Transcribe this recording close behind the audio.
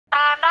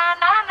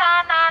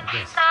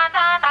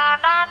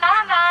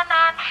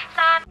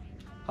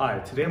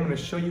Today I'm going to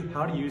show you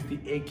how to use the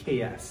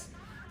AKS.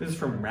 This is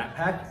from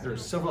Ratpack. There are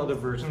several other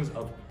versions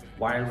of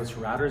wireless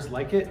routers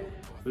like it,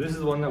 but this is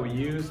the one that we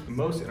use the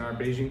most in our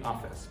Beijing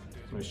office. So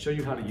I'm going to show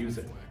you how to use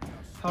it.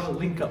 How to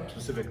link up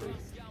specifically.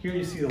 Here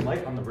you see the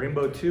light on the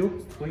Rainbow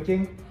 2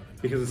 blinking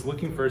because it's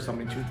looking for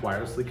something to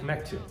wirelessly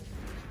connect to.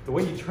 The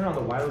way you turn on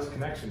the wireless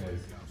connection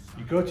is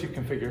you go to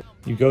configure.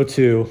 You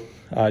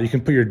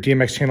can put your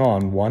DMX channel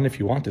on 1 if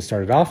you want to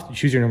start it off. You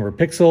choose your number of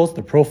pixels,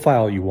 the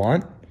profile you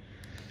want,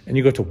 and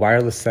you go to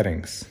wireless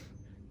settings.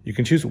 You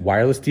can choose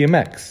wireless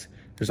DMX.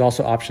 There's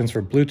also options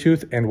for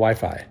Bluetooth and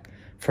Wi-Fi.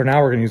 For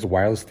now, we're going to use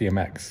wireless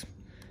DMX.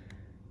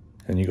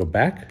 Then you go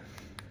back.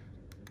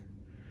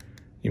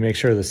 You make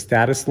sure the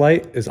status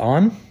light is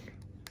on,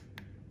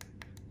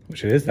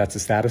 which it is. That's the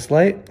status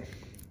light.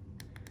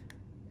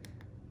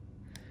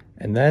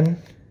 And then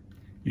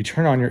you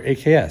turn on your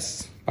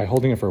AKS by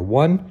holding it for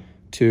 1,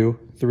 2,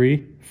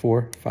 3,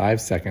 4,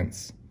 5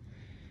 seconds.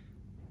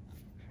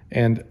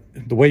 And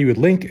the way you would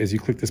link is you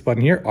click this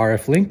button here,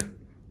 RF link,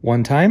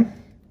 1 time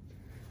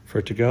for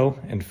it to go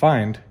and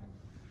find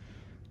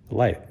the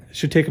light. It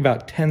should take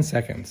about 10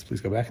 seconds.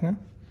 Please go back now.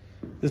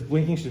 This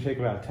blinking should take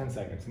about 10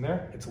 seconds. And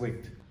there, it's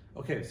linked.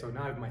 Okay, so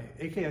now I have my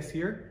AKS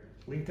here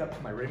linked up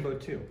to my Rainbow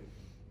 2.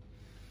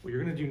 What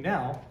you're gonna do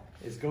now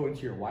is go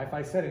into your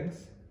Wi-Fi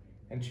settings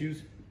and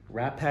choose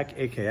Ratpack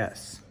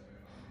AKS.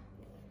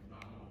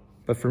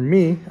 But for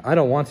me, I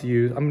don't want to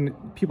use,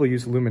 people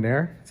use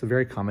Luminaire. It's a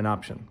very common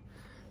option.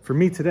 For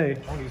me today,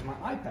 I want to use my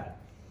iPad.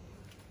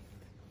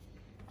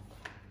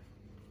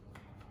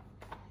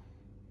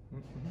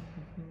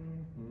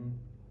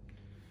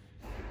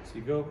 So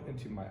you go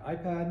into my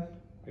iPad,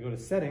 I go to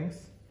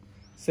settings,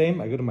 I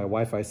go to my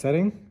Wi-Fi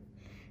setting,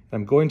 and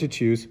I'm going to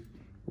choose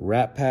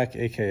Ratpack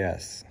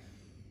AKS.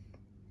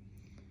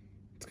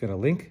 It's gonna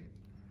link.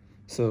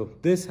 So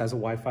this has a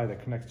Wi-Fi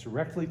that connects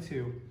directly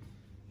to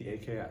the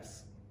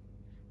AKS.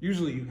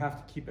 Usually you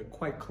have to keep it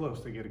quite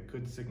close to get a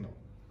good signal.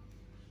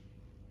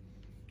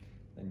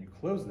 Then you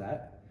close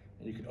that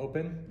and you can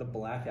open the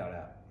Blackout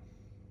app.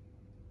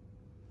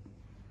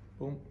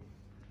 Boom.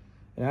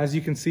 And as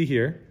you can see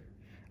here,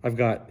 I've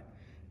got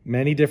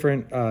many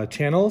different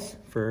channels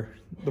for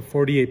the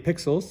 48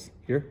 pixels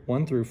here,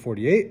 1 through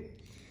 48.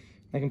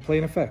 I can play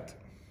an effect.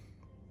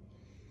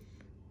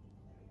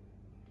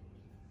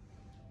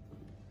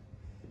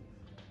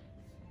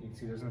 You can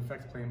see there's an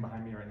effect playing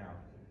behind me right now,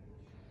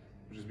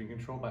 which is being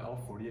controlled by all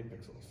 48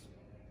 pixels.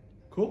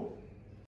 Cool?